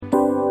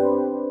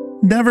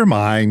Never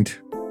mind.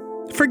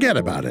 Forget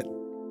about it.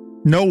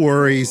 No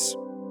worries.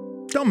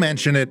 Don't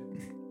mention it.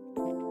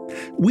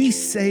 We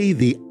say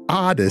the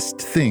oddest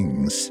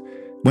things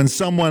when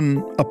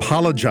someone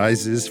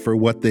apologizes for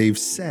what they've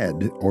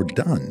said or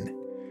done.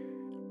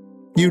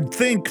 You'd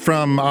think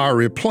from our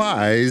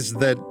replies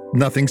that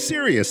nothing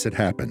serious had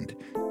happened,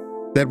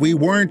 that we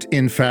weren't,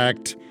 in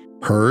fact,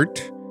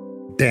 hurt,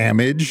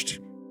 damaged,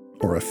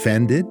 or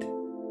offended.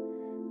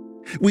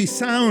 We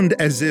sound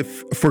as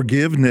if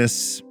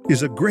forgiveness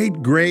is a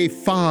great gray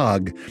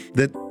fog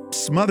that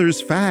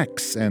smothers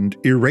facts and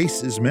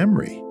erases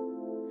memory.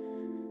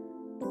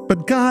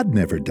 But God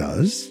never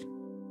does.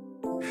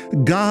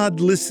 God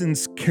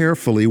listens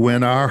carefully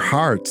when our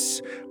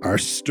hearts are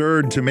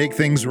stirred to make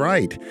things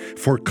right,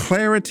 for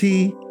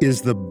clarity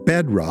is the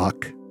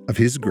bedrock of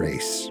His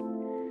grace.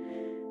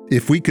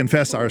 If we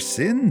confess our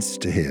sins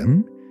to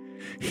Him,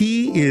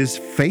 He is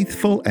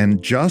faithful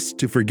and just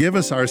to forgive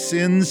us our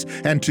sins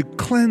and to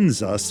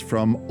cleanse us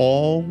from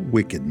all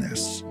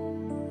wickedness.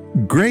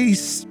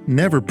 Grace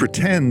never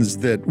pretends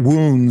that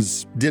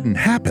wounds didn't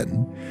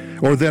happen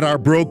or that our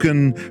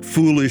broken,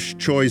 foolish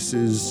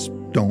choices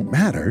don't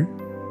matter.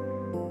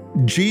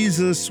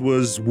 Jesus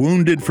was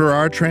wounded for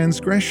our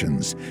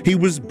transgressions. He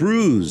was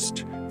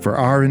bruised for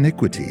our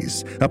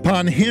iniquities.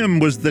 Upon Him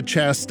was the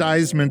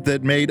chastisement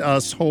that made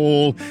us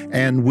whole,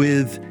 and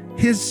with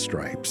His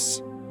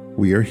stripes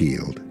we are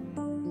healed.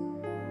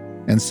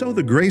 And so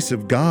the grace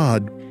of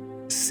God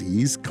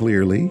sees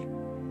clearly,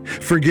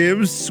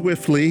 forgives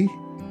swiftly,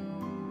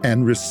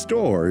 and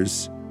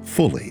restores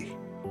fully.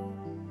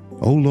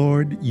 O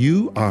Lord,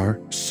 You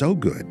are so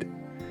good,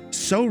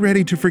 so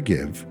ready to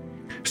forgive,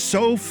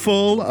 so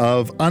full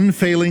of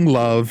unfailing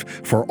love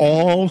for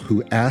all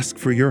who ask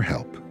for Your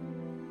help.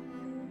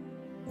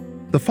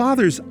 The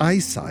Father's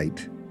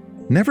eyesight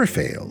never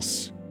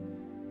fails,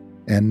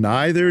 and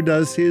neither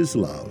does His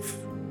love.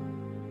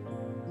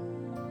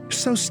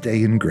 So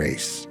stay in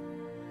grace.